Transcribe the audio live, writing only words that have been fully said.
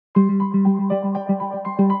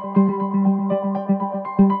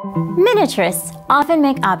Miniaturists often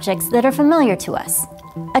make objects that are familiar to us.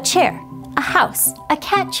 A chair, a house, a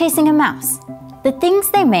cat chasing a mouse. The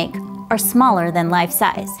things they make are smaller than life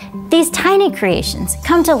size. These tiny creations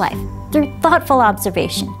come to life through thoughtful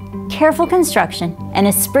observation, careful construction, and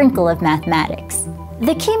a sprinkle of mathematics.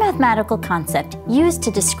 The key mathematical concept used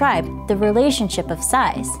to describe the relationship of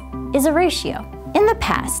size is a ratio. In the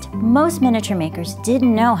past, most miniature makers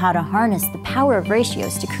didn't know how to harness the power of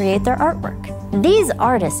ratios to create their artwork. These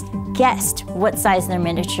artists guessed what size their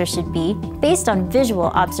miniature should be based on visual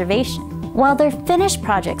observation. While their finished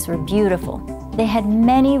projects were beautiful, they had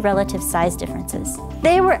many relative size differences.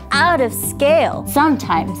 They were out of scale.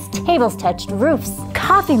 Sometimes tables touched roofs,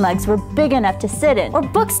 coffee mugs were big enough to sit in, or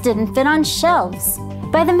books didn't fit on shelves.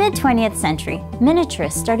 By the mid-20th century,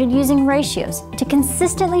 miniaturists started using ratios to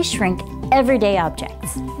consistently shrink everyday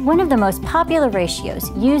objects. One of the most popular ratios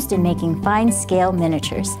used in making fine-scale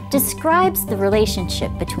miniatures describes the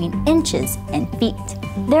relationship between inches and feet.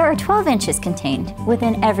 There are 12 inches contained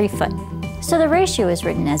within every foot, so the ratio is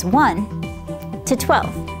written as 1 to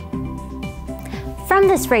 12. From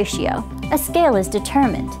this ratio, a scale is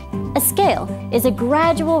determined. A scale is a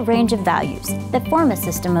gradual range of values that form a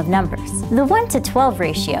system of numbers. The 1 to 12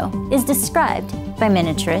 ratio is described by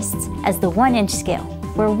miniaturists as the 1-inch scale,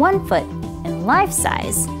 where 1 foot in life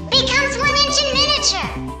size becomes 1 inch in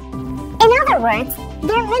miniature. In other words,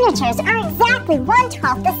 their miniatures are exactly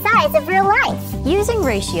 1/12 the size of real life. Using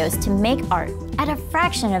ratios to make art at a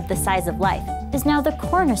fraction of the size of life is now the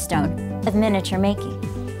cornerstone of miniature making.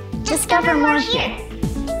 Discover more here.